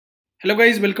Hello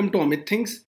guys, welcome to Amit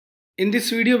Things. In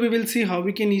this video, we will see how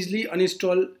we can easily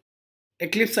uninstall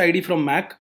Eclipse IDE from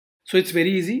Mac. So it's very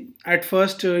easy. At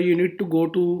first, you need to go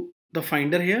to the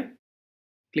Finder here.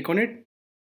 Click on it.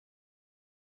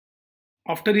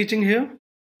 After reaching here,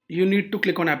 you need to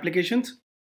click on Applications.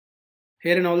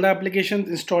 Here in all the applications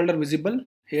installed are visible.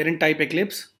 Here in type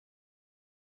Eclipse.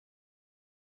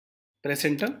 Press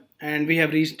Enter and we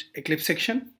have reached Eclipse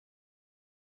section.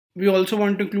 We also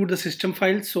want to include the system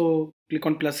files. So click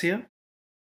on plus here.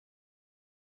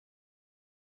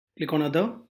 Click on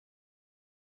Other.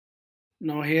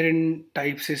 Now here in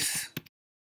types is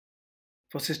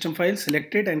for system files,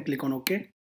 select it and click on OK.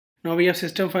 Now we have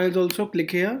system files also.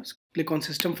 Click here, click on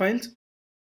system files,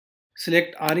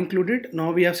 select are included.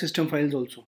 Now we have system files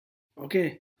also.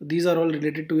 Okay, so these are all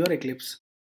related to your Eclipse.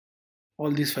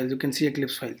 All these files, you can see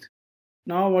Eclipse files.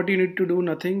 Now what you need to do,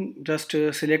 nothing, just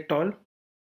select all,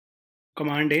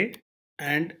 Command A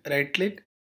and right click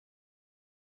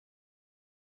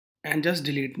and just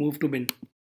delete, move to bin.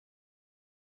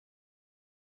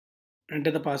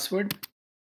 Enter the password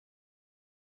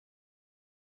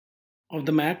of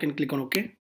the Mac and click on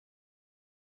OK.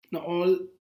 Now all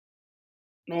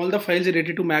the files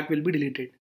related to Mac will be deleted.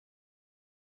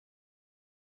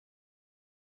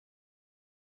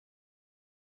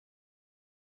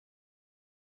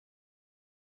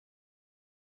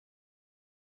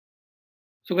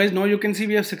 So guys, now you can see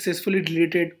we have successfully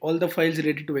deleted all the files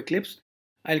related to Eclipse.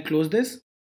 I'll close this.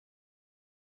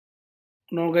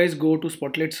 Now guys, go to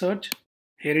Spotlight search.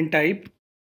 Here in type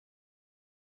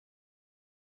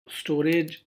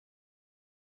storage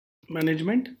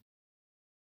management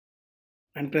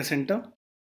and press enter.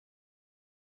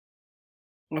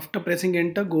 After pressing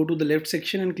enter, go to the left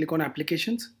section and click on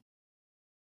applications.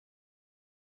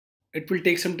 It will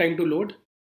take some time to load.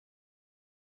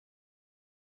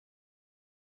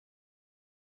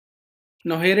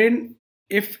 Now herein,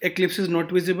 if Eclipse is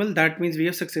not visible, that means we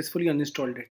have successfully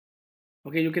uninstalled it.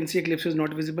 Okay, you can see Eclipse is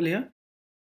not visible here.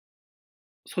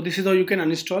 So this is how you can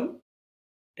uninstall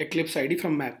Eclipse IDE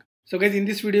from Mac. So guys, in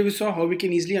this video we saw how we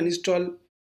can easily uninstall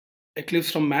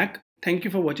Eclipse from Mac. Thank you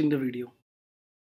for watching the video.